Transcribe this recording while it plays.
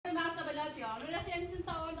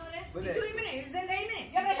توی منه زنده ای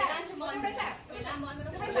منه یا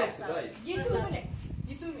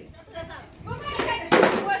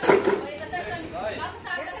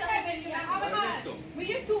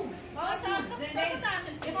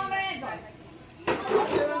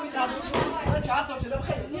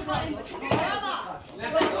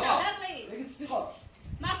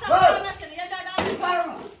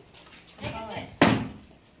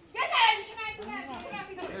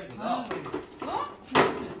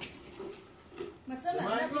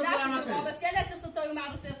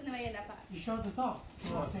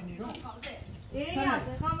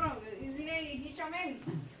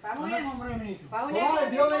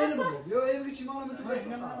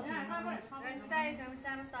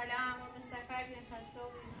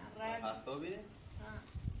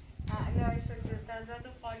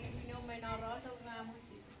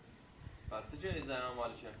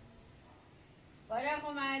ولی خب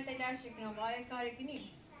من تلاش کنم باید کار کنیم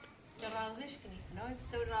که رازش کنیم نه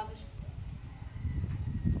استو رازش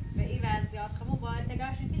به این وضعیت خمو باید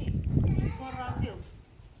تلاش کنیم کار رازیو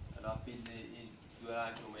رافیل این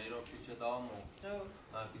دوره که میرو پیش دامو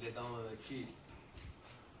پیش دامو چی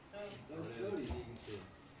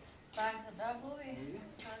بعد خوبی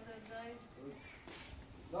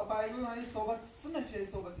دا باید این صحبت سنه چه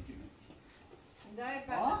صحبتی کنیم دای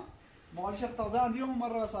بعد مالش تازه اندیرم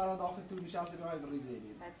مرة سر داخل تو نشسته برای بریزی.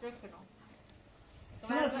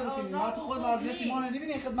 سنت ما تو خود وضعیت ما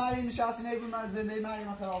نمیبینی خدمت این نشستی نمیبینی من زندگی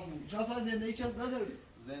مریم خراب کنیم. جاتا زندگی چیز نداری.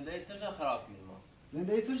 زندگی چه خراب کنیم ما؟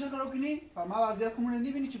 زندگی چه خراب کنیم؟ پس ما وضعیت خمون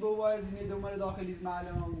نمیبینی که با وای زینه دومره داخلی از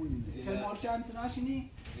معلم ما مونیم. خیلی مال که همین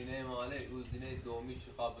نشینی؟ زینه ماله او زینه دومی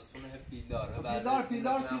شخاب سونه پیلدار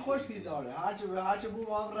پیلدار سی خوش پیلداره. هرچه بو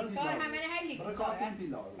با کار همه حلی. برای کار کن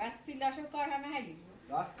پیلدار. وقت پیلدار شد کار همه حلی.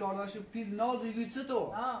 وقت کار داشت پیل نازی چه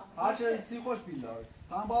تو؟ هرچه سی خوش پیلداره.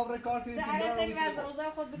 هم باور کار کنید که الان سری واسه اوضاع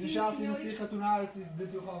خود بکنید نشستی سیختون هر چیز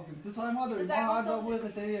دیدو خواب کنید تو سای ما داریم ما هر داغوی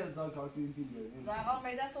خطری از کار کنیم پیل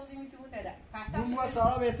زاغان میزه سوزی میتونه بده اون با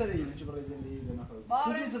سارا بهتره اینه چه برای زندگی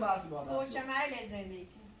نخواد کسی بحث با کوچه مال زندگی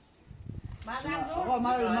مثلا زور آقا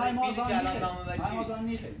ما مازن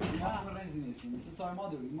میخه ما رنزی نیستیم تو سای ما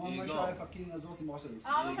داریم ما شای فقیر از اوسی باشه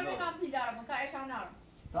آقا میخوام پیل دارم کارشون نرم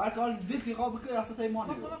در کار دیدی خواب که اصلا ایمان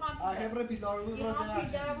نیست خبر پیلدار بود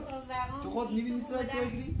تو خود می‌بینی چه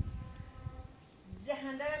چیزی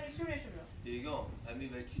زهنده و نشونش رو دیگه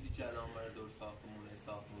همین وچی چه علامه دور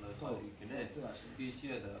ساختمون خالی کنه هیچی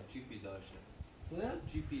نداره چی پیداشه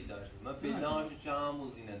چی پیداشه ما پیداش چه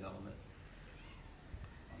موزینه دامه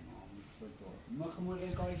ما خمول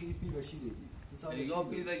این کاری که پیل بشی دیدی دیگه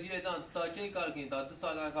پیل بشی دادن تا چه کار کنی تا 2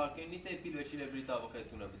 سال کار کنی ته پیل بشی بریتا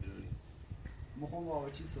بخیتونه بدروری میخوام با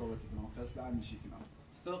چی صحبت کنم قسم بندیشی کنم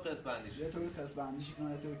تو قسم بندیشی یه طوری قسم بندیشی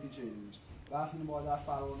کنم یه طوری که چه میشه واسه این با دست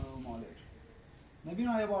پروانه و مالک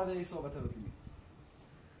نبینم یه بار دیگه صحبت بکنیم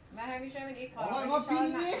من همیشه میگم کار آقا ما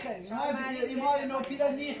پیل میخریم ما اینو پیل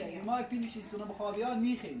نیخریم ما پیل چیزونه بخوابیان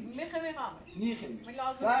میخریم میخریم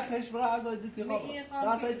در خش برای از دیدی خواب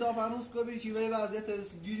دست تا پانوس کو بی چی وضعیت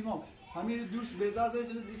گیری ما همین دوش بیزاز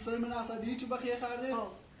استر من اسدی چه بخیه خرده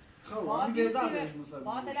خب همین بیزازش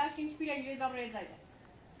مسلمان با تلاش کنید پیل گیری دام رد زایده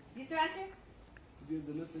دیگه بچه بیا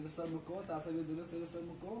جلو سر مکو تا بیا جلو سر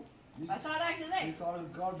مکو بساده شده این سال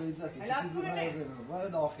کار بیزاتی چی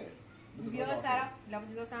داخل بیا سر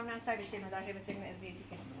لابد بیا سر من چای چینو داشته بتونیم ازیدی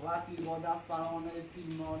کنیم وقتی با دست پرانه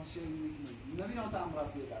پیلمان چه نمیدونم تام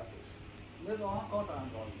رفتی درسش لازم آن کار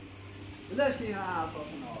انجام بدی بلش که این اساسا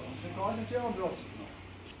نه شکایت چه اون درست کنه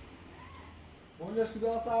اون لش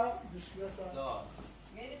بیا سر دوش بیا سر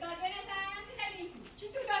یعنی تا بین سر من چی خیلی چی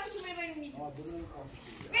تو داد تو میبریم میتونی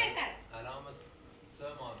بین سر علامت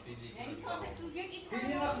سما پیلی یعنی کاسه توزیه ایت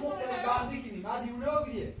پیلی نخواه بندی کنی ما دیونه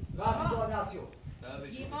بیه راست باداسیو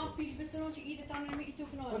یهان پیل بسرون چه ایده تام نمی ایتو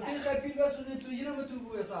کنه واسه خیلی پیل بسونه تو اینو به تو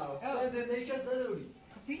بوی سر زندگی چه نداری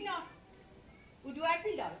پیل نه و دوار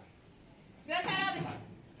پیل داره بیا سر آده کن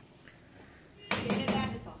بیره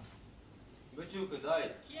درد تا بچو کدای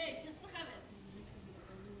چیه چه خبر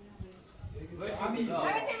همین تابه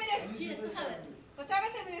چه میدهش چیه چه خبر خب تابه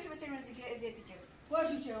چه میدهش بتونیم از اینکه ازیتی چه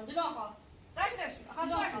باشو چرا دلان خواست زاش داشت خواست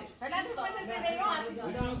زاش داشت بلند تو مثل زندگی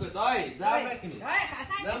بچو کدای در بکنی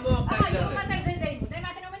حسن نمو مثل زندگی بود نه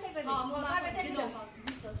مثلا مثل زندگی بود تابه چه میدهش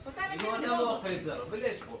نمو خیزر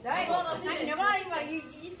بلش کن دای نمایی و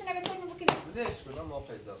یه سنه بتونیم بکنیم بلش کن نمو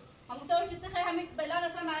خیزر همونطور که تخیل همین بلاد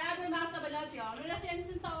اصلا مرد روی مغز بلاد بیان روی رسی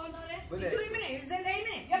انسان تاوان داره توی منه زندگی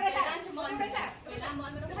منه یا برسر فعلا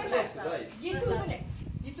مال میرم یه توی منه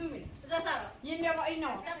یه توی منه بذار سارا یه نیا با این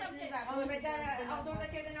نام اما بده آزور دا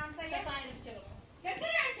چه نام سایه چه تاین بچه چه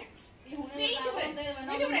چه این هونه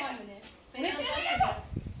نام مال منه مثل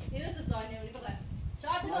این اینو تو زانه ولی بقى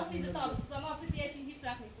شاید تو دستی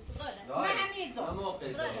اما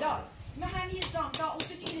خیلی لا ما همین زام دا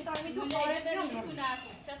اوت چیزی دارم تو خارج نمی‌کنم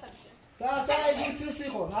تا سعی چیزی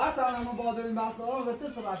خون هر سال ما با دویم بسته ها و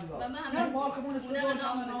تست راشی دار ما خمون استدون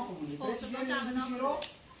چند نا خمونی پیش می‌گیریم چیرو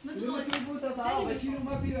می‌دونی تو بود تا سال و چیرو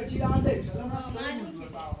ما پیرو چی دانده میشه لما نمی‌دونم دو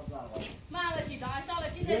سال خواهد ما بچی داشت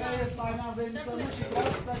بچی یه استاینا زین سر میشه کلاس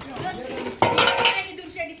اگه دور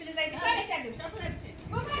شدی سر زید چه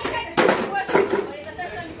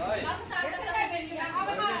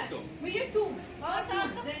چه دور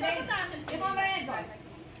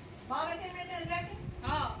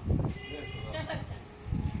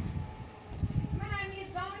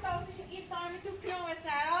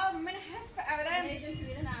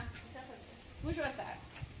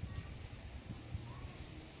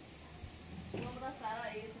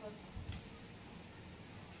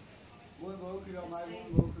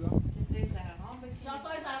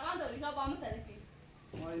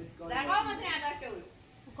زرقا ما تنها داشته بود.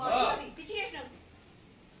 کاری چی چیش نبود.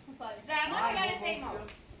 زرقا میگه سیم ما.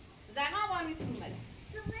 زرقا با میتونیم بله.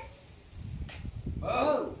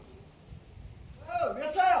 او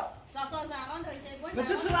بسا شاسا زرقا داری به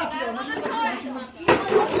تو چرا میاد ماشین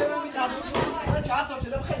چهار تا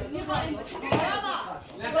چلو خیلی نیست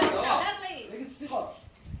بگید سی خور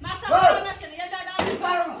مثلا مشکلی یا دادم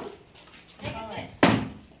سرما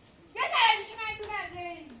یه سر میشه من تو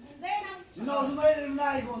زینم جنازه میریم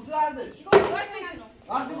نایگون سردش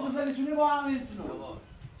وقتی بزنیشونی با هم نیستنو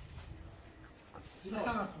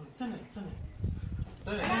سنه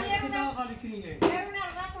یه قالی کنیه رو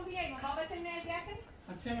نرغم بیاریم بابت نزدیک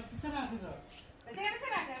چرا سنه داره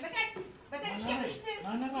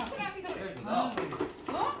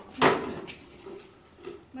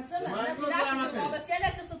مثلا بابت یه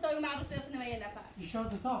لحظه ستای معروف نمیه یه نفر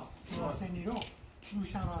ایشاده تا سنی رو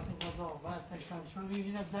شرایط قضا و تشکیل شروع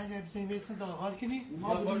می‌بینید زنگ بزنید بیت داخل کنی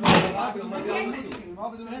ما بدون داریم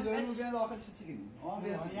می‌بینیم داخل چی کنیم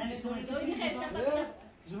یعنی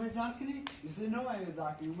زوم زار کنی مثل نو این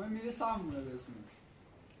زاکی ما میره سامونه بسمون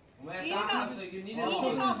این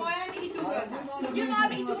تا باید میگی تو برسن یه بار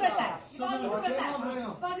میگی تو برسن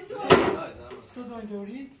صدای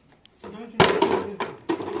دوری صدای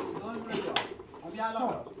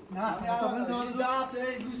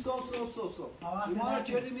ما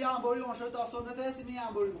چردی میام باری اون شد تا سنت هستی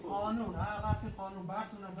میام باری بخور قانون هر وقت قانون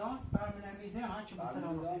براتون داد برام نمیده هر چی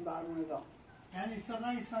بسرا برمونه داد یعنی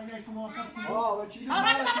سرای اسرائیل شما کسی و چی آقا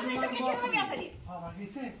من واسه تو که چرا میاسدی وقتی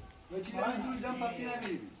و چی دوش دم پسی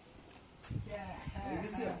نمیریم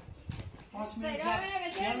پاس می‌دم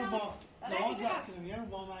یه رو با داد زد کنم یه رو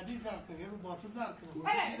با مدی زد کنم یه رو با تو زد کنم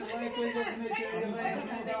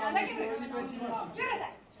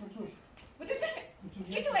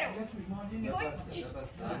چی تو برم؟ یه توش مالی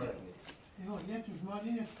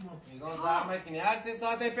نه توش میگم زحمت کنی هر 3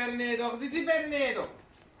 ساعته پر نیدو زیدی پر نیدو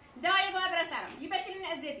دایی باید برسرم یه بتونین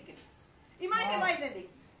ازیتی کنی ایمان که باید زدی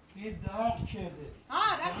یه داغ کرده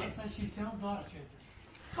داغ کرده مثلا شیسه هم داغ کرده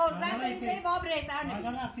خب زن سمیزه باب رسر نمی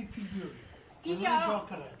مگه وقتی پیگیوری پیگیارو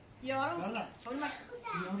یارو بله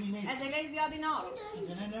یاری نیست ازله زیادی نارو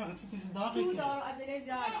ازله نه چیزی داغ تو کرده دارو ازله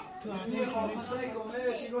زیادی تو این خواهسته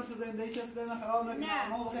کنه شیگون چه زندگی چه سده خراب نکنه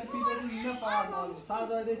ما بخیر پی بزنیم نه فقط مال سر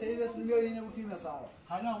زایده تری بسیم بیاری اینو بکنیم مثلا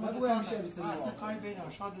حالا ما بگو همیشه بیتونیم اصلا کاری بینا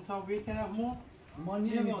شاید تا به طرف ما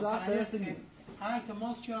نیم وقت طرف نیم هر که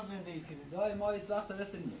ماست چه زندگی کنیم دای ما هیچ وقت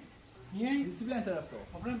طرف نیم نیه چی بیان طرف تو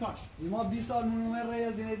خبرم باش ما 20 سال منومر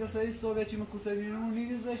رای زینه دسری تو به چی مکوترینو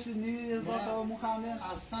نیزش نیز تا مخنده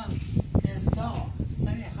اصلا اسلام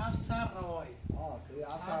سری 7 سر روایی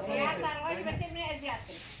سری 7 سر روایی بتونیم ازیاد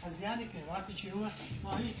کنیم ازیاد کنیم وقتی چی رو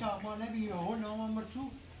ما هیچ که ما نبیه هو نام مرسو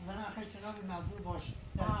زن آخر چناب مزبور باش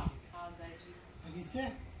اگه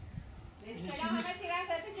سه سلام همه سیرم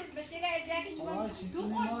داده چیز به سیر ازیاد کنیم تو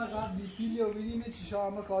خوش ما قد بیسیلی و بینیم چیشا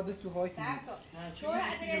همه کارده تو خاکی تو از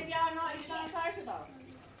ازیاد نا ایشان کارشو دارم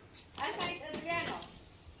اصلا ایت ازیاد نا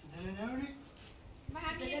ازیاد نوری؟ ما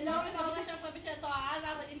همین نام تازه شده بشه تا هر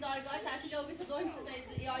وقت این دارگاه تشکیل و 22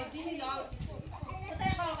 یا ایدین یا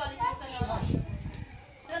ستای قرقالی کنسل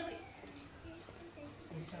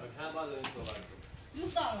چند بعد این صحبت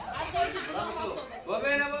دوست دارم از داری که بودم خواست صحبت با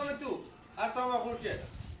بینه با من تو اصلا خوش شد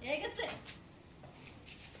یکی چه؟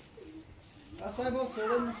 اصلا با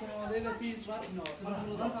صحبت میکنه و تیز رد نه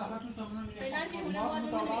فعلا چی مونه ما باید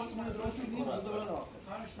متواصل کنه درست کنیم بذار برد آخر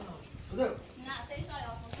بده نه تیش های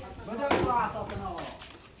آفر بده برو اعصاب کنه آقا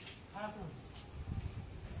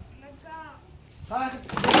تاخ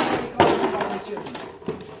کار کنه چه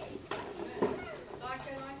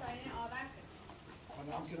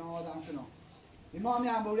آدم کنه امام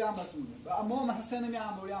انبوری هم بس مونه امام حسین می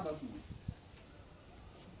انبوری هم بس مونه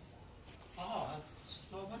آقا از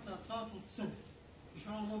صحبت از ساعت و سنه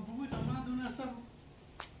شما بود اما دونه اصلا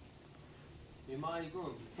ایمانی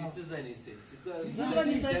کن سیت زنی سی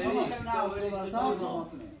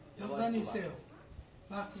زنی سی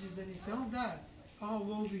وقتی که زنی سی هم در آقا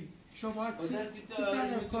وابی شما باید سیت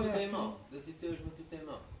در کارش کن سیتش تو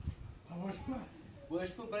تیما باش کن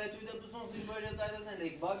باش کن برای توی دبستان سی باشه زایده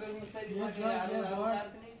زندگی با بریم سری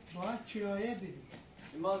باید چرایه بدی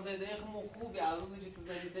ما زندگی خوبی هر روزی که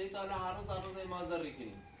زنی سی تا هر روز ما زری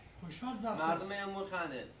کنیم خوشحال زر مردم هم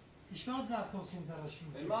خانه ایشاد زر کنیم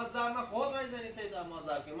زرشیم ما زر ما خود رای زنی سی تا ما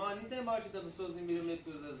زر کنیم ما نیتیم باشه دبستان میریم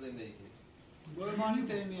تو زندگی کنیم باید ما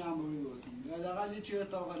نیتیم میرم بوری باسیم حداقل یه چی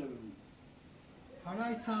اتاقه رو ببینیم حالا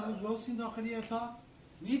این چند روز باسیم داخلی اتاق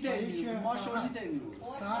نیتیم میریم ما شما نیتیم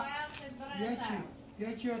میریم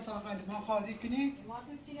یکی اتاق ما خالی کنیم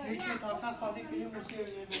یکی اتاق خالی کنیم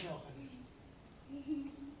موسیقی داخلی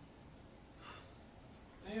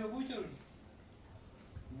ایو بوی توری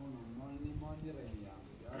ما نیریم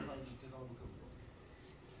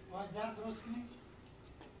باید زن درست کنیم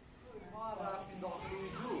ما رفتیم داخل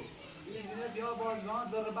جو اینه یا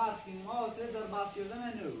بازگان در بس کنیم ما اصلا در بس کردن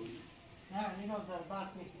نروی نه اینو در بس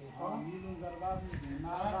میکنیم میلون در بس میکنیم ما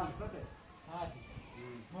بس کته هادی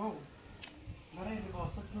بو برای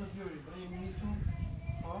لباستون بیاری برای میتون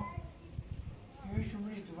یویشو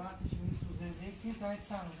میری تو وقتی میری تو زندگی کنی تا این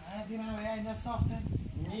چند دیرم به این نساخته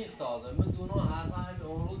نیست ساده من دونو از همین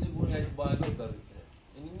اون روزی بونی که باید داره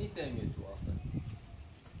یعنی نیتیم تو اصلا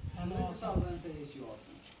انا سازن تا هیچی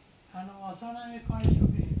واسه انا آسان هم یک کارشو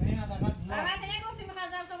بگیری به این حداقل زن البته نگفتیم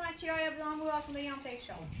می‌خواستم صبح چیای بدم بود واسه دیگه هم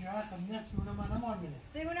تکشم چیای خب نصف اون من مال میده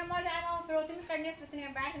سیبون مال اما فروتی می‌خواد نصف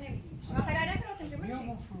بتونیم برق نمیدیم مثلا نه فروتی میشه بیا چی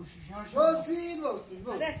بو فروشی شاش واسین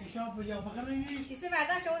شام بیا بخرینش کسی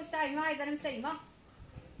برداشت اون اشتای ما ایداریم سری ما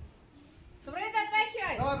خبره دادوای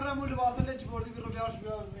چیای دا برام مول واسه چی بردی بیرو بیارش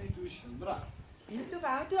بیار می توش برا این تو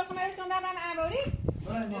فهم تو کمرت کن برام اموری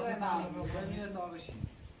برا واسه نه تا بشین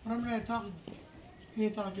برام نه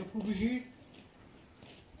تا که پو بشی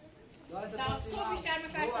تا صبح بیشتر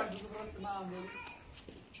می‌فرسد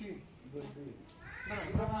چی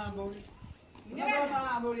برام امبوری نه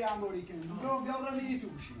امبوری کنیم برام می تو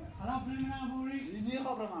بشین حالا برام امبوری نی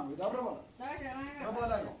خبرم امبوری دا برو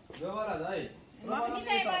بالا ببارا دایی ما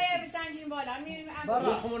می‌تونیم باید بزنجیم بالا میریم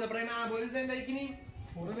برو خمونه برای من امبولی زندگی کنیم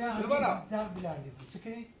برو بیا در بلندی بود چه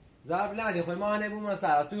کنی زرب لندی خوی ما نبوم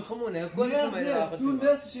سر توی خمونه کل نس تو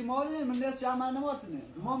نس شمالی من نس شمال نماتنه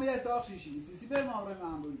ما می اتاق شیشی سی بر ما برای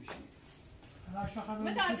امبولی بشین حالا شخصا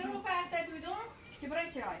من تا درو وقت دویدم که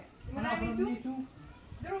برای چرای من تو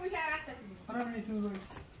درو بیشتر وقت برام نی تو برو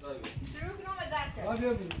شروع کنم از درچه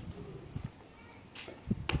بیا ببین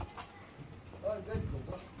بس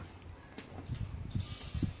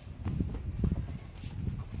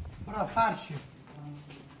برا فرشی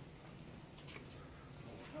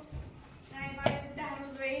باید 10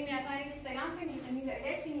 روز به این میافری که سلام کنید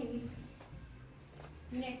میگه چی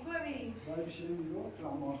نه کو بریم باید بشینیم بیرون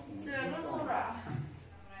رامار کنیم سر روز اون را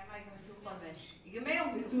تو خودش دیگه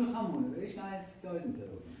میام تو همونه بهش کنه داریم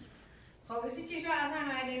درو خب اسی چیشو از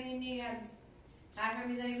هم عدمینی حرف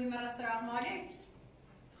میزنی گوی من رستوران مالک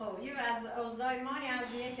خب یه از اوضاع مانی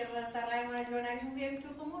از یه که رستوران مالک رو نگیم بیایم تو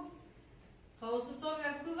خمون خب اسی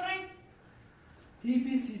صبح کو بریم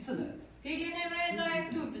تیپی سیسنه پیلی نمره زای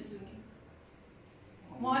تو بسونی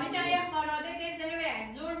مالی جای خانواده دزنه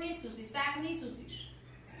به زور میسوزی سخت نیسوزیش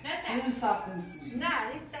نه سخت نیستیش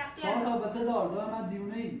نه این سختی چهار تا بچه دار من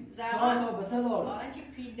دیونه ای چهار تا بچه دار آن چه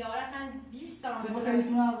پیل دار اصلا 20 تا تو بخیلی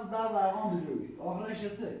تونه از 10 زرگان بگیروی آخرش چه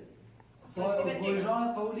تا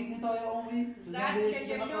گویجانت قولی کنی تا یا عمری زرد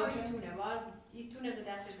چشمشو ایتونه باز ایتونه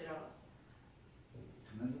زده دستش درآمد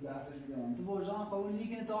تونه دستش درآمد تو وجدان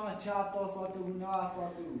قولی کنی تا چپ تا ساعت رو نه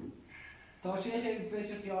ساعت رو تا چه خیلی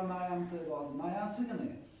فکر خیال مریم سر باز مریم چی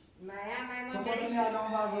کنه مریم تو خودت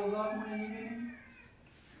الان وضع اوضاع مونه میبینی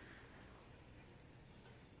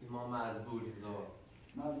ما مجبوریم دار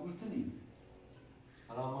مجبور تنیم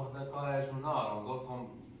حالا مخدا کارشون نارم گفتم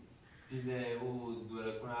پیله او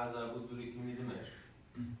دوره کنه از بود زوری که میدیمش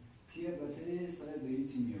تیه بچه سر دویی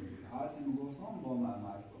چی میبینی هر چی میگفتم با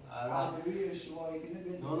مرمر کن هر دویی اشتباهی کنه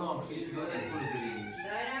بید نه چیش دوره کنه بریم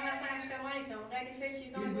دارم اصلا اشتباهی کنم خیلی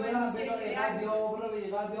فکر کنم دورم بگم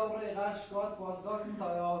ایقاد بیابره ایقاد شکات پاسگاه کن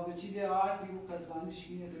تا یا به چی دیگه هر چی بود قسمتی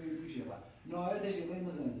شکینه تو میشه با نهایتش این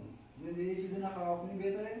مزندو زندگی چیزی نخراب کنی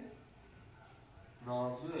بهتره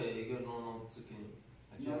نازوه اگر نونم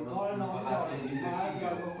سکنی کار نامه هر چی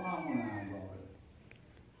گفتم همونه انجام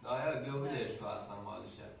دایا گهودش تو اصلا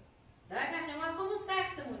مالشه دای بخیر ما خمون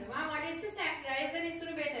سختمونه ما مالی چه سختی داره از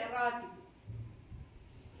دنیستونو بهتره راحتی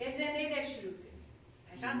که زندگی در شروع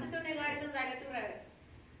کنی شانس تو نگاهی چون زده تو رو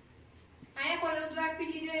همه خورده و دوار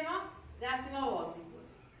پیلی دوی ما دستی ما واسی بود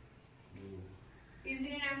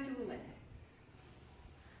ایزینی نم تو اومده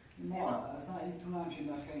ما اصلا این تو هم که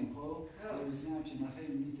نخیم خب روزی هم که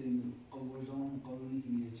نخیم میدیم قوجان قانونی که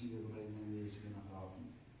میگه چی به برای زندگی چی به نقرار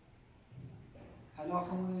کنیم حالا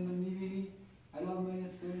خمون اینو میبینی حالا ما یه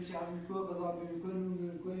سفری که از این کوه قضا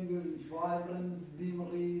میکنیم وای برنز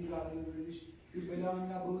دیم رید رای بریش این بلا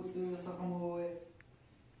من نبود سوی سقم وای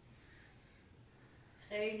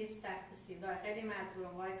خیلی سخت سیدار خیلی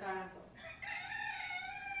مطلوب وای کارم تو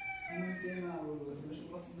همون که من بود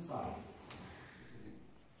واسه راست بسار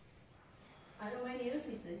الو من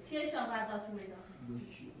نیستم چه شام بعد تو میدم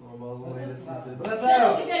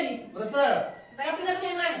برسر باید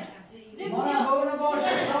بده من ما باور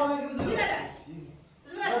باشه سلام علیکم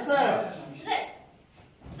برسر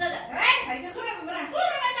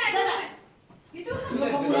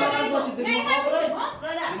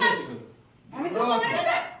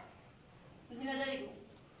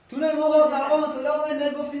تو نه ما با زبان سلام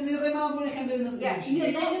نگفتی نیروی من بونی خیم بریم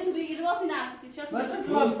مسئله نه تو بگیری واسه نفسی شد من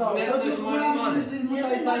تطلب سال تو خونم شدید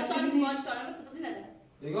متای تاکید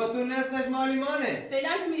نگاه تو نصفش مالی مانه فعلا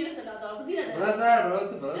که میرسه دادار بزی نده برسر برو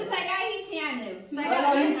تو برو سگای هیچی هنده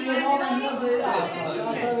سگای هیچی هنده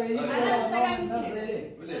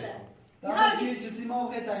در چیزی چیزی ما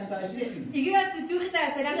وقت این تاجیشیم دیگه تو خیلی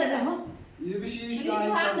ترسیدم شدم ها یه بشیش تو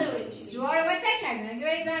حق نمی‌کنی جوار وقت چنگ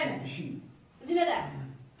نگه زنه بشین بزی نده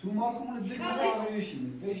تو ما خمون دیگه ما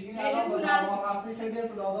میشیم بشین الان با زمان وقتی که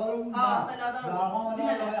بیس لادار بود زمان ما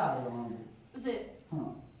داره آدم بزی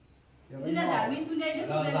بزی نده میتونه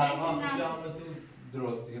اینو زمان شام تو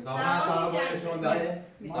درستی که تمام سربازشون داره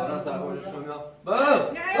تمام سربازشون با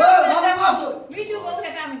میتونی با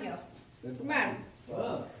کتام نیاست من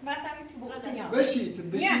بس هم تو بوقت نیاست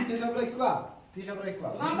بشین تی خبره کوا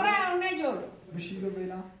امرا اون نجور بشین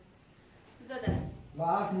ببینم زده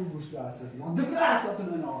وقت می گوش درستی من دبر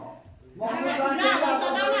اساتون نه ما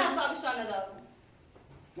حسابشان ندارم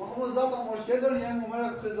ما خود زاتا مشکل داریم یه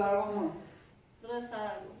مومر خزروان درست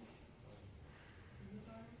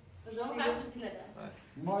بزن خرج نده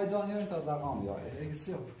ما ایزانی تا زمان یا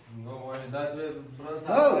اگسیو نه ولی داد به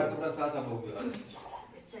برای ساعت بود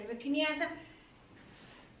سر بکنی هستم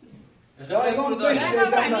جایگان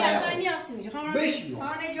بشی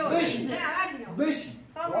بشی بشی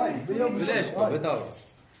بیا بلش کن بتاو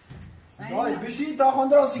دای بشی تا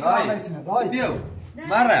خوند راست کار میسینه دای بیا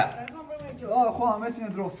مرا خو هم میسینه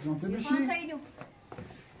درست کن بشی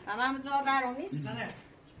تمام جواب برام نیست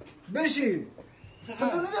بشی تو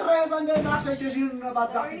نمی رایزان ده نقشه چشین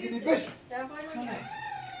بدبختی کنی بشی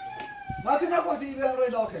ما که نگفتی به امروی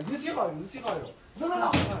داخل چی کاری زنه نه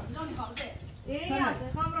این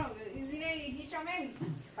نیازه خامرام زیره یکیش هم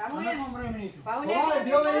نمی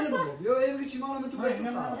بیا بیا چی مانم تو بسه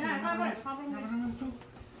نه خامرام تو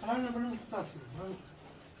الان نبرم تو تاسیم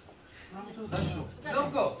تو داشو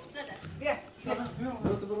نوکو بیا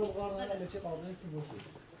تو برو بغار نه چه قابلی تو باشه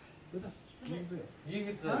بده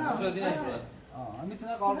یکی زد شو دینش برات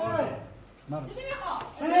میتونه قابل مرد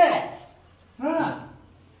سره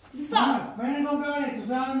نه من نگم ببینید تو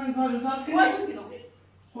دارم میگم باش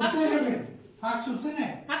خودت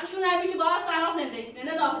حقشونه حقشون نمیشه با سراغ زندگی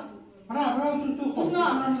نه داخل برو تو خود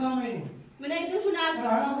من نگم ببین من ایدونشون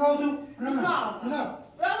نه برو تو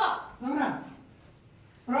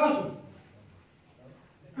برو تو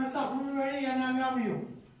پس اون ولی یا نمیامیو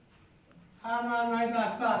هر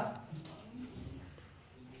بس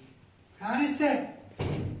کاری چه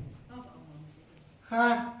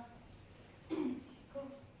خا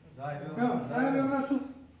برو تو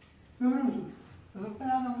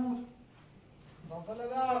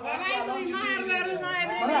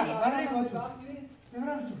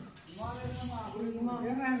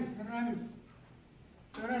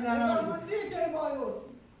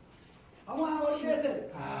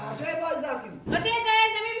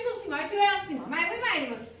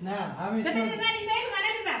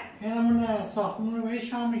ساختمون رو به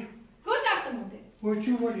شامی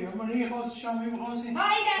چی بودی؟ من یه خواست شامی بخواستی؟ ما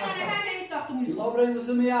این در تنه هم نمی ساختمونی ما برای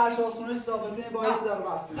موسیقی یه اشخاصونه استافزین باید زر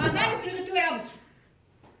بستی بازار بسونی که توی را بسون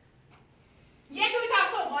یه توی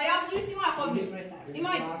تا صبح یا بسونی سیما خود میش برسن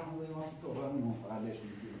ایمای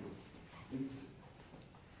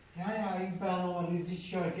یعنی این برنامه ریزی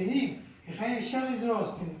چیار کنیم خیلی شب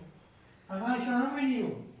درست کنیم اما چانه منیو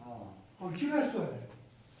خب چی بس بوده؟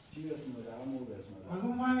 چی بس بوده؟ همون بس بوده اگه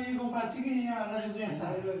ما میگیم پسی کنیم یا نشه زین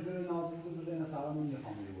سر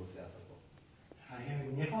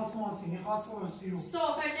نخواست ماسی رو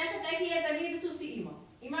فرجت تکی یه زمین بسوسی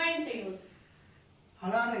ایما این تیروس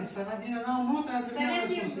حالا سندی نه ما تازه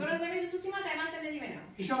سندی دور زمین بسوسی ما تمام سندی منم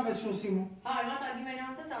ایشان بسوسی ما ما تا دی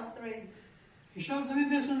منم تا استرالیا ایشان زمین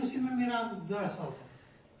بسوسی من میرم زار سازم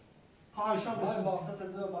آشا بسوزی واسط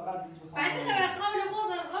دو بقدر بعد خبر قول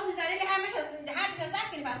خوب قاضی زلیلی همش از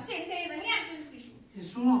دفت بس چه این زمینی هم سوزیشون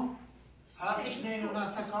ایسونا حقش نه اون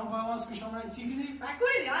اصلا کام با آواز که شما چیگیری و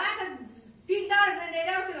کوری آخه پیل دار زنده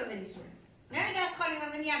دار سر زنیسون نمیده از خالی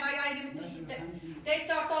مثلا یه بایاری نمیتونی دیت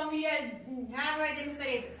ساعتا میره هر وای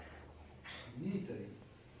دمیسته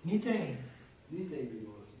نیتری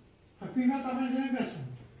بیوز پیمت هم زمین بسون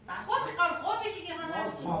خود بچی که خانده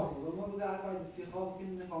بسون ما بگه هر فی خواب که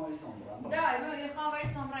میخوام ولی سامرا داره ما یه خواب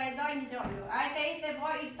ولی سامرا زای نیدارو ایت با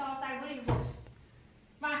ایت تاستر گوری بوس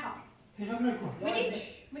من خواب تیغه بکن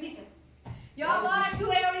منیته یا باید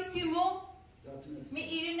تو ایرانیستیمو می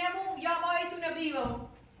ایرین نمو یا باید تو نبیمو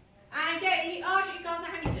انجا ای آش ای کاسه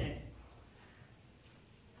همیتونه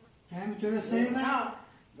همیتونه سه نه؟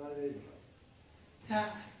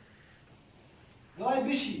 دای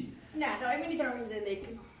بشی نه دای منی ترمی زندگی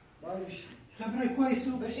کن دای بشی خبره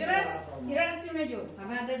کویسو بشی ایران سیونه جو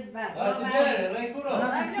همه دد بعد رای کورا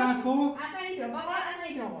ساکو اصلا ایتونه بابا اصلا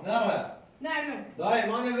ایتونه نه نه دای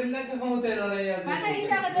ما نبیل که خمو تینا لیازی فقط این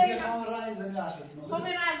شغل دایی خواهم رای زمین عشق بستیم خب من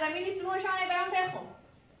از زمین نیست نوشانه برام تخم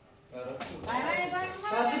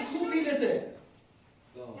بعد خوب بیلته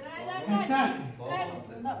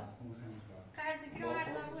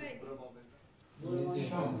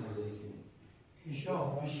ایشا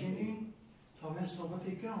بشینین تا من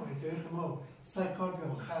صحبت کنم ایتوی خما سرکار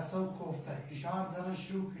بیام خسا و کفته ایشا هم زنان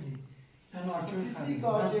شروع کنی نه نارچوی خیلی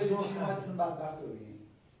گاجه روشی مایتون بدبخت دوگی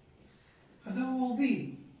خدا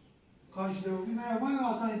اوبی کاش دوبی مرمای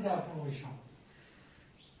آسانی زر کنو ایشا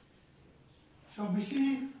شما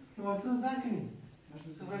بشینین که واسطون زر کنین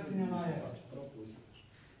صبرت کنین نایه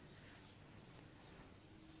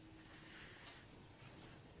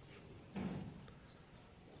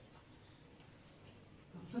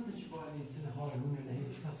صدق چی باید این سنه هارونه نه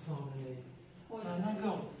اساسانه نه من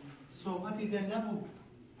نگم صحبتی ده نبود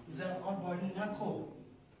زرقان باید نکو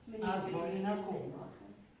از باید نکو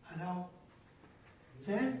انا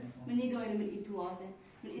چه؟ منی دایر من ایتو آسه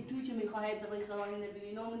من ایتوی چه میخواهی دقیق خلانی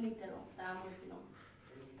نبینا من نیترم تعمل کنم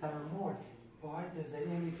تعمل باید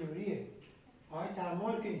زنی میتوریه باید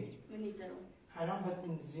تعمل کنی من نیترم الان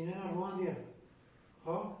باید زینه روان دیر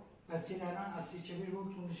خب؟ باید زینه الان اصلی چه بیر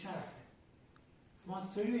بود تو نشست ما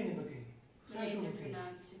سوری اینه بکنی سوری شو بکنی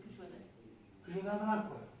شده هم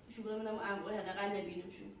نکن شو بدم منم اموال حداقل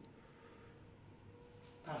نبینم شو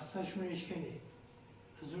اخصاشون اشکنی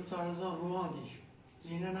زور تارزان رواندی شو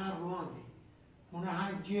زینه نه رواندی اونه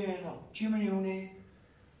هم جیه چی منی اونه؟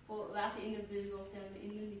 وقتی اینو بهت گفتم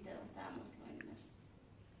اینو نیترم تعمل کنم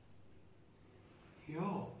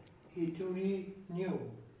یا ایتوری نیو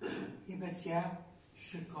این بچه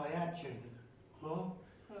شکایت کرده خب؟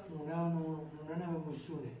 اونه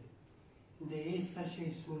مسونه دیگه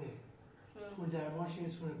سشه سونه و درماش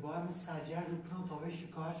سونه باید سجر رو کنم تا به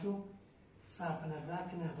شکایت رو صرف نظر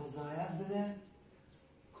کنه رضایت بده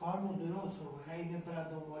کارمون درست رو هی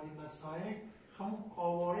نبرد دنبالی مسائل همون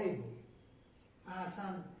آواره بود من اصلا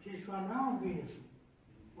کشور نمون بینشون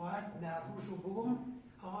باید درموش رو بگم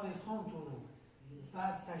آقای خانتونو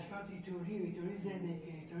بعد تشکیلات ایتوری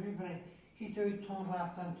زندگی ایتوری برای ایتوری تون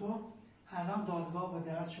رفتن تو الان دادگاه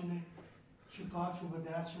به دستشونه شکایتشون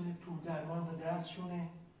به دستشونه تو درمان به دستشونه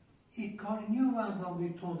این کار نیو به انجام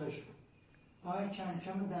بید تون داشتن باید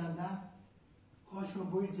چم دندم کاش رو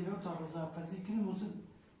باید زیرا تا رضا پذیر کنیم موزد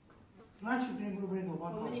رد شو کنیم برو برای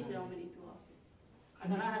دوبار کار زنیم من نیترم تو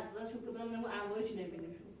آسه حداقل شو که برم اموال چی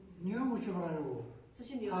نبینم شو نیو بچه برای رو تو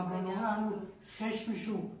چی نیو همرانوه هنو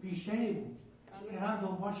خشمشون بیشتری بود ایران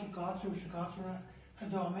دنبال شکایتشون رو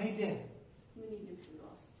ادامه ده من نیدم شو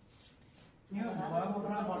آسه نیو باید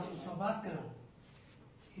برم باشو صحبت کنم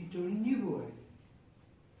اینطوری نیبوه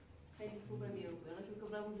خیلی خوبه میرو کنم چون که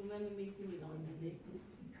برم من میکنی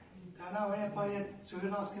حالا باید سوی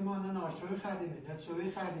راست که ما نه ناشتوی خردیمه نه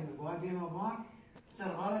سوی خردیمه باید بیم ما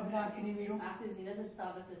سرغال بلم کنی میرو وقتی زینت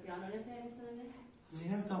تابت تیانا رسه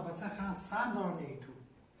زینت تابت خان $100 نیتو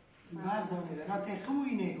بعد دانیده نه تخمو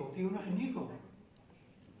این نیگو تیونه خیلی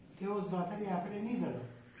تی وزارت یافر نیزده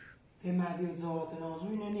تی مردی وزارت نازو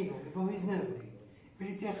اینه نیگو میگم ایز نداری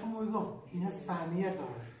ولی تخمو ایگم اینه سهمیت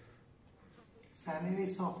داره سهمیه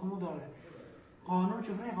ساختمو داره قانون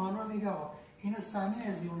چطوره قانون میگه آقا این سهمیه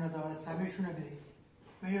از یونه داره سهمیهشونه بدید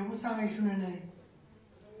ولی اون سهمیهشونه ندید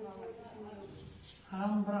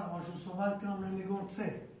الان برای باشون صحبت کنم نمیگم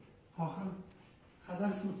چه آخر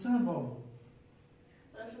هدف شد چه نبامون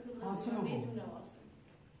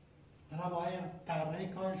حالا باید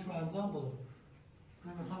درنه کارش رو انجام دادم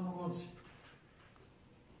نمیخوام بگم چه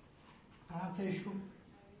الان تیشون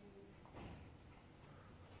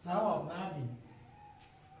جواب مردی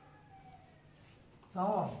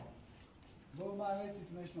جواب دو معنی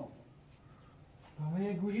تیتونش نو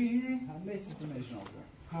همه گوشی دیدی؟ همه چی تو نشناختم.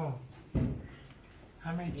 ها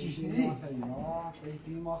همه چیش دیدی؟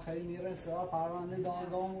 بهتی ما خیلی میرم سوا پرونده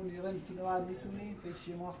دادگاهمون میرم میتونه بعدیسونی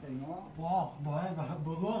پیشی ما خیلی ما باید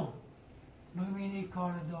بگم ببینی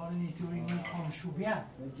کار داره نیتوری میخوام شوبیه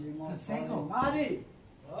تسیکو مادی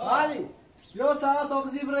یا ساعت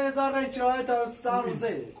آبزی برای هزار رنچه های تا سر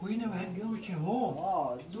روزه کوی نمهنگه چه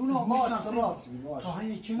هو دونو باش سراسی باش تا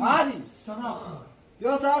هایی چه مادی سرا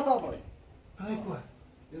یا ساعت آبای بگو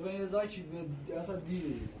برای هزار چی اصلا دیره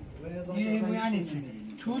دیره بو یعنی چه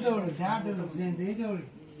تو داره درد زنده داری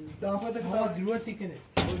دامپت ها دروتی کنه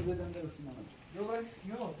بدم درستی من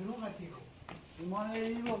یا دروغتی کن ایمان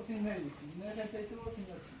ایوسی نیستی نه خیلی وسی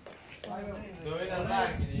نیستی تو این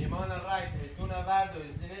رای کنی ایمان رای کنی تو نورد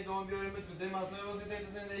و زینه دوم بیاریم تو ده مسائل واسه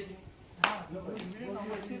دیت زندگی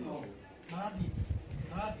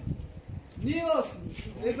نیوسی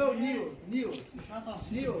ایگو نیوسی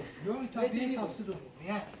یو تا بی تاسو دو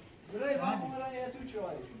یا برای ما مورا یا تو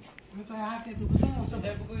چای یو تا هفته دو بزن واسه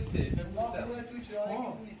بگوید چه ما تو چای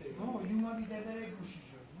نو یو ما بی داره گوشی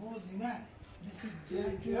شد نو زینه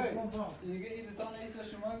دیگه این تانه ایت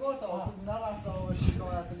شما گفت اصلا نرفته و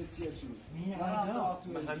شکایت نتیجه شد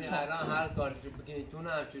همین الان هر کاری که بکنی تو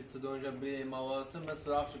نه چیز صدونجا به مواسم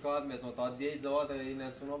مثل راخ شکایت میسون تا دیت زواد این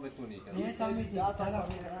سونو بتونی کنی نه تامی دیگه طرف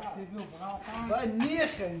و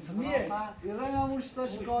نیخند ایران همون شتا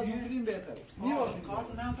شکایت میکنیم بهتر نیوازی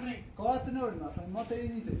کارت نمی‌پری کارت نوریم اصلا ما تا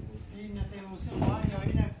این نیته این نتیموسی ما یا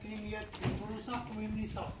این بکنیم یه برو ساخت و این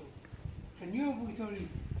ساختو کنیو بویتوری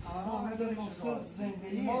آه نداریم مقصد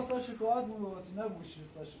زندگی ما سا شکایت می‌ورسیم نه بوشی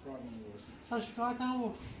سا شکایت می‌ورسیم سا شکایت هم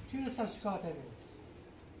بود چی سا شکایت هم بود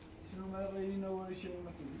شنو مرا این نواری که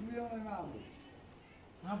می‌کنیم می‌یانه من بود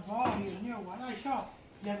نه باهی نیو ولی شا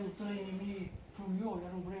یه روتره می تومیو یه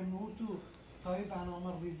رو بریم نو تو تای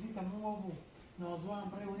برنامه ریزی تمام بود نازو هم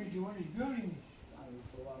برای اونی جوانی بیاریم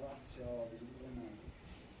صبح وقت شاید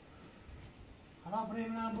حالا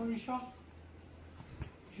بریم نه بوری شا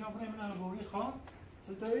شا بریم نه بوری خواه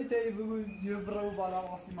ستایی تایی بگو یه برو بالا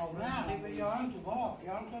واسی ما بریم نه غیبه یارم تو با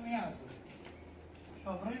یارم تو میازو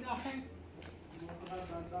شا برای داخل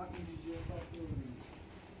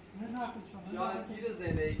نه داخل شا یا گیر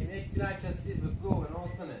زندگی کنی یک گیر کسی بگو و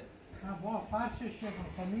نوستنه نه با فرشش یه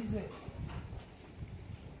تمیزه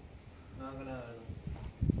نه کنه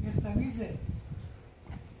یک تمیزه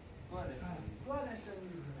کارش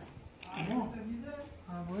تمیزه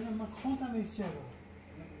باید من خون تمیز چه بود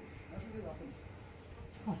نشده داخل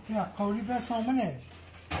یا قولی بس آمنش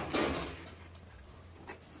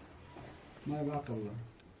ما باقلا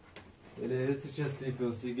سلیت چه سیفه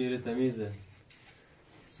و سیگیر تمیزه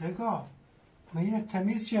سگا من این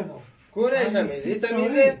تمیز چه دو کورش تمیزه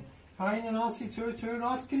تمیزه این ناسی چه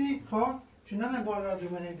راست کنی خب چنانه بالا دو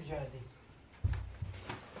منه بجردی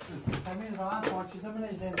تمیز راحت با چیزا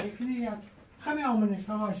منش زندگی کنی یا خمی آمنش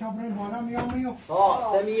ها شب رای بالا میامه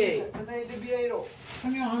تمیه تمیده بیایی رو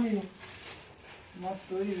خمی آمنی ما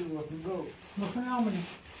ستوری رو واسیم برو خمی آمنی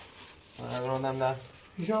من راندم دست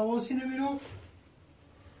ایشا واسی نمیرو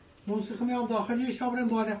موسیقی میام داخلی شب رای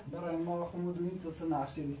بالا برای ما خمودونی تو سه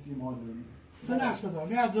نقشه ریسی ما دونی سه نقش بدا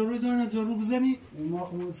بیا ضرور دونه ضرور بزنی ما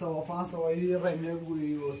خمود سوا پانس سوایی رنگه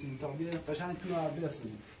بویی واسیم تا بیا قشنگ تو هر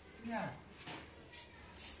بسونی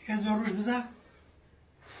یه ضروش بزن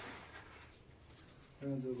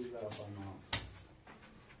این ضرور زرفان ها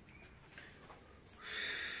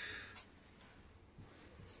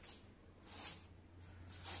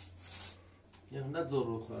یه نه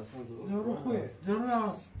ضرور خواست ضرور خویه ضرور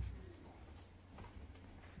هست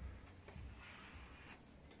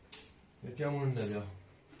یکی همون نبیا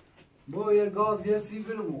بو یه گاز یه سی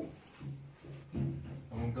برمو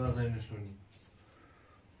همون گاز های نشونی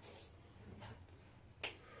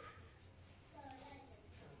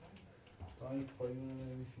تا این پایون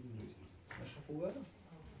نمیفیلم بشید نشو خوبه؟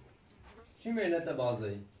 چی ملت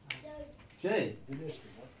بازایی؟ چی؟ دیدش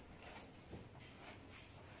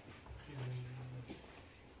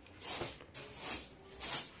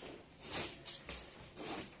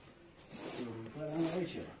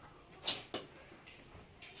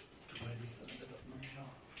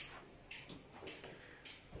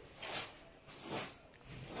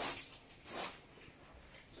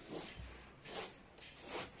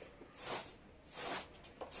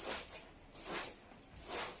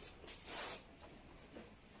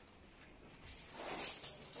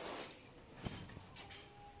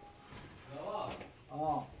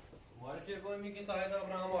میگین تا هیدر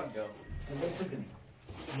برام آرد گم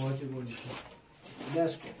مواجه بولی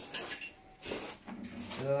دشت کن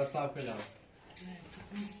یه صاف کنم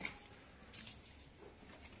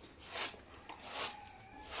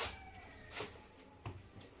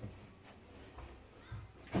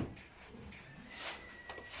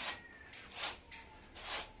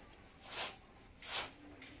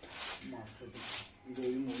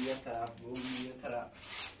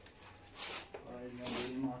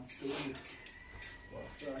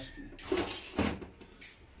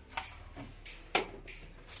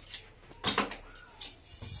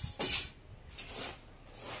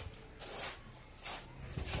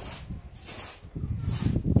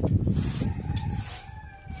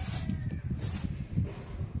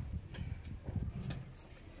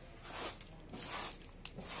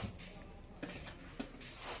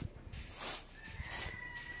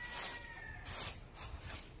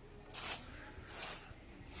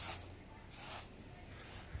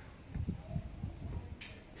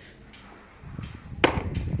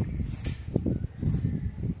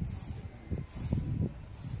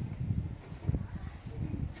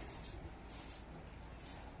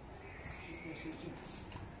چی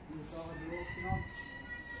میساق درست کنم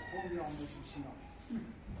خوب بیام بشینم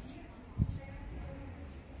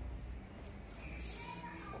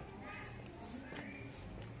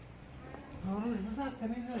نوروز بزد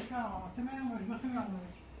تمیزش کنم آتمه امروز بخیم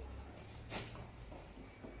یادمش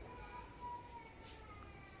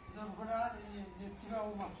بزن بخورد یه تیبه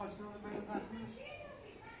او مخواستم رو بره داخلش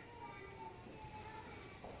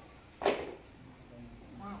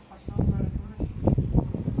من خواستم بره کنش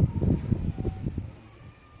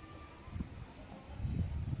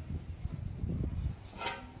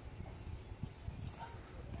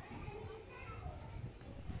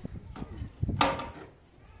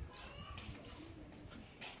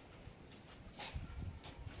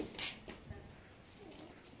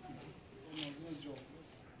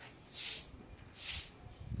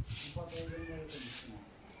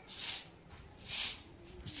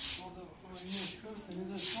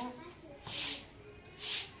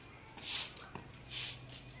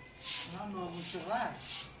چقدر؟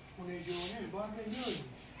 خونه جوانه باید بگیرش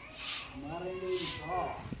مره لیش ها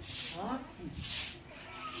ها؟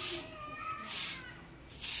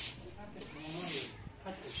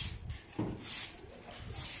 پتش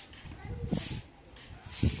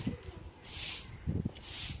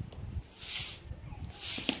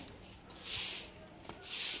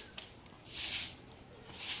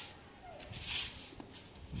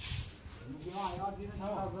یاد بینه چه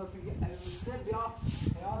قضا که البسه بیا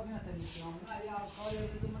یاد بینه تنیسیام نه یا کاری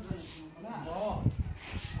بزن مزنشیم نه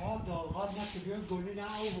آه داغات نه که بیا گلی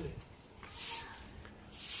نه او بره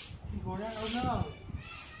این گلی نه او نه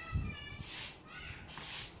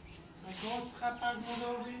سکات خبر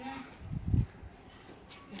مدار بینه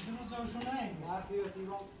این روزاشو نه مرفیاتی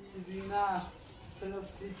رو ایزی نه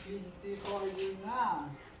تنسی پیلتی خواهی نه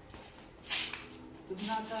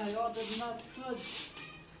دبنا تا یاد دبنا شد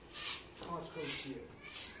خواهش خواهیه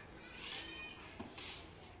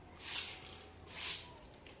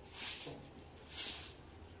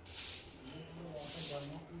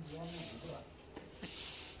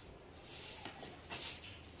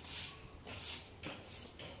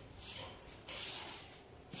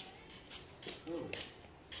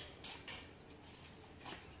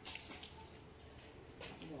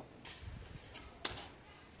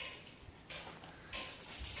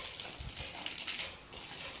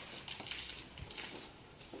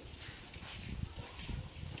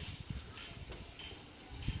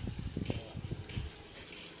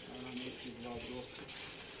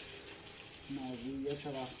موضوع یه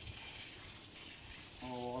طرف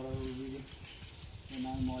آوارا رو بگیم به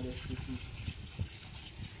من مالش بکنیم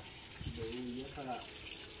به اون یه طرف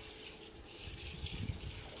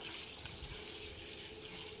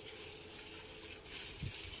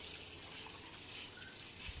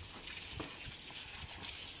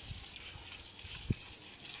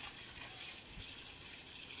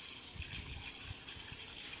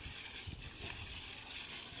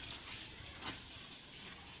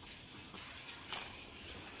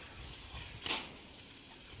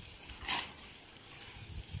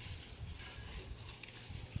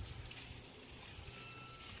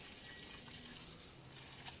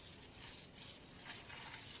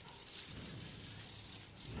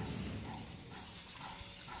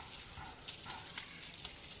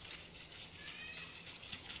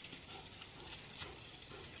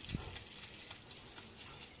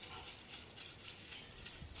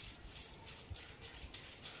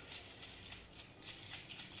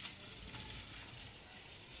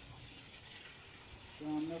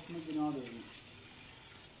شام نسم گناه داریم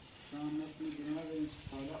شام نسم گناه داریم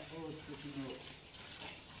حالا اوت بکنیم رو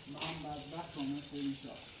من بدبخت هم مثل این شا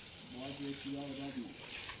باید یکی ها رو دادیم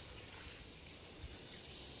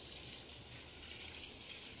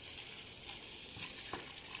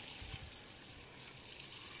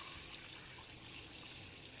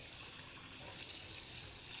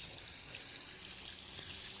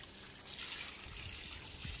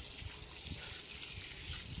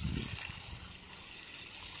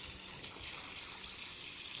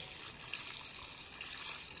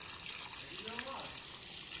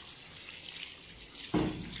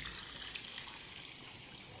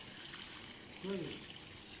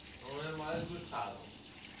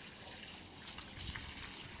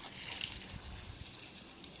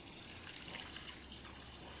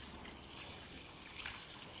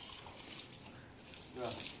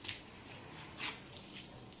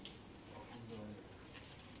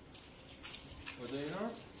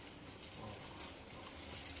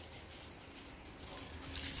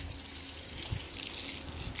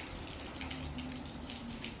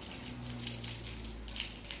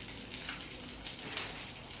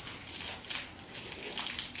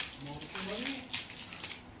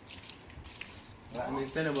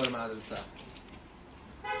میسن بار مدرسه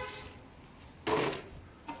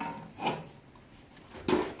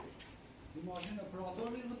این ماشین اپراتور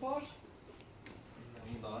میز پاش؟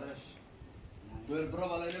 اون دارش برا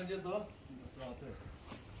بالا اینم دید دو؟ اپراتور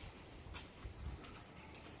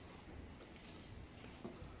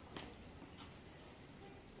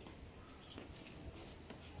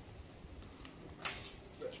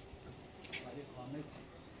ولی خامه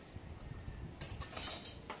چی؟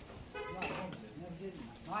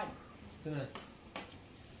 سنه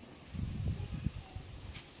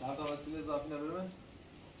ساعت آوازی اضافی نبرمه؟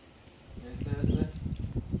 سنه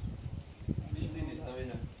بیزی نیست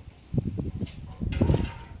نمیده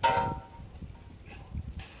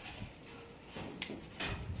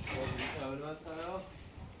اول سلام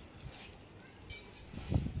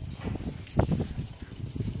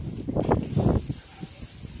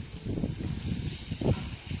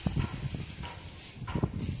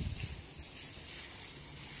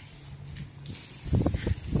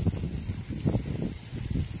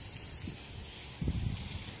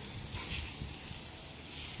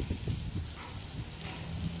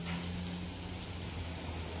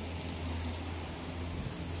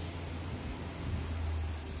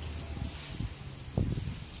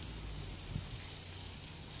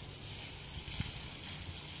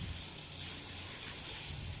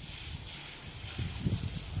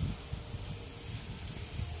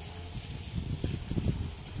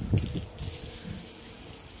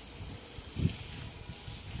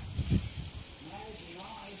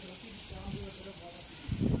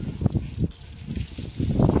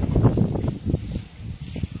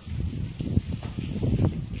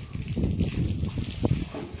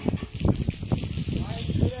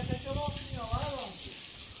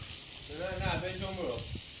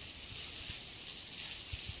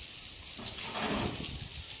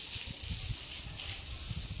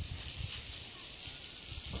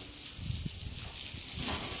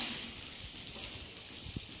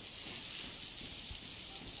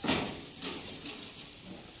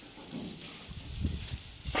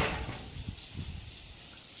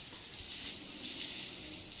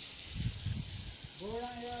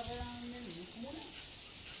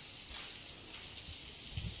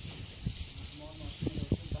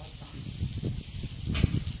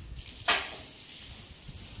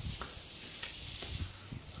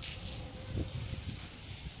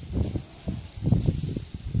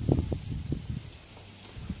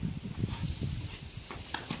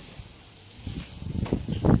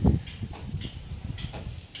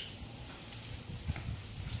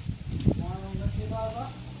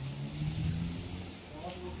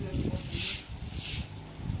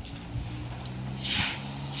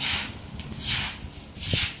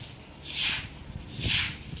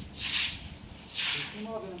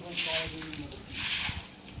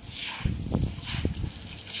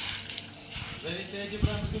Vedi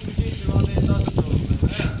quando tu dici va bene dato tutto,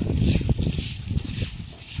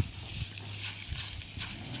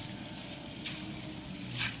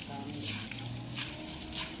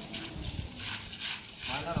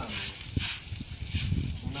 Hala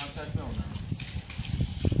una çakma ona.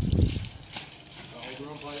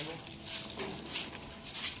 Olduğunu payımı.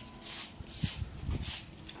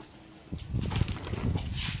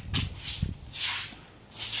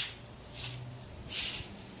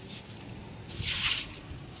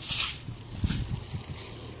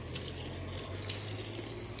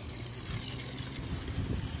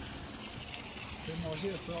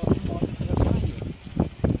 Hier, für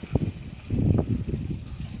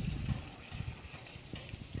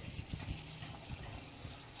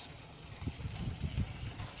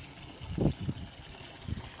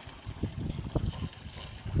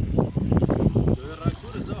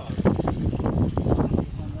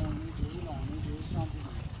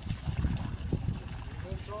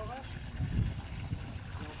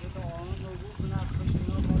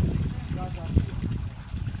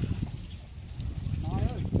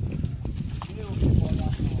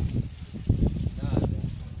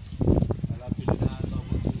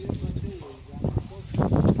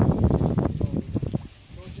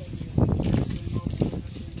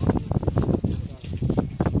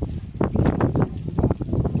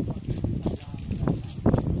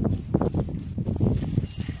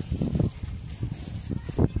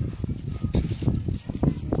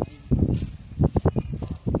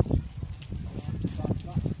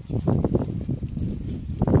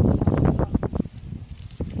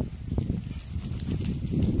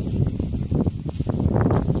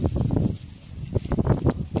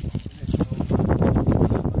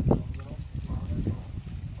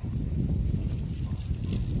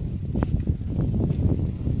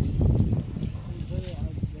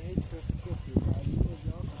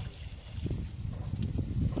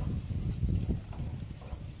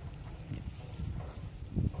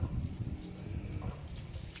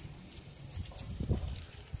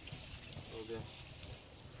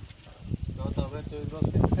باید توی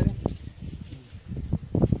درست کنیم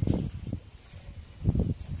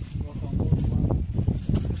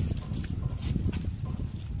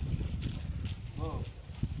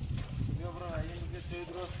بیا برو این دیگه توی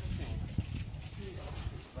درست کنیم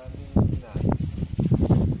ولی نه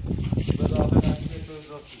بداخل دیگه توی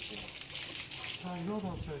درست کنیم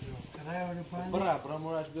یادم توی درست کنه برا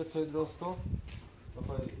مراش بیا توی درست کن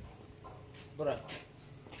بخوای برا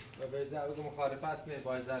و به ضرب مخالفت کنی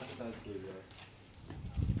باید ضرب تا توی بیاد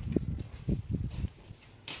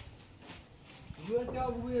روی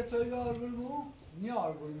تا بوی چای بیار بلو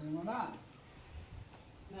نیار بلو نه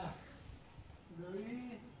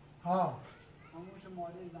روی ها همونش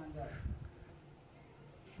مالی زنده است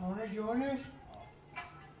شونه جونش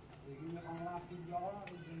دیگه میخوام وقتی بیارم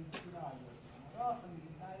این زندگی رو عوض کنم راست میگی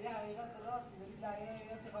در یه حقیقت راست میگی در یه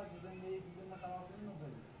حقیقت خواهد زندگی دیگه نخراب کنی رو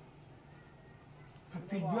بگی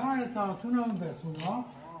پیدبیان تاتون هم بسون ها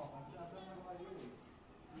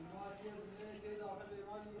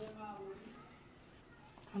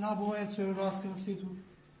حالا باید چه راست کنه سیدون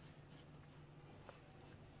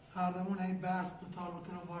هر دمون این بحث بطار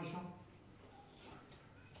بکنه باشم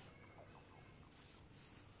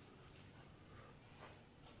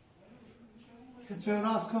که چه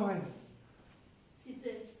راست کنه باید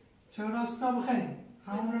چه راست کنه بخیریم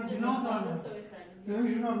همون رو بنا دارم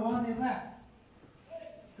یهوشون رو بانده نه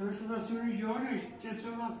یهوشون رو سونی جارش چه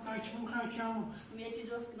راست که بخیر که همون میگه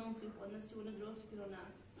درست کنم سونه درست کنم نه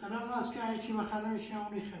الان راست که هیچی بخره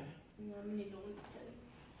شامونی خره نه منی لون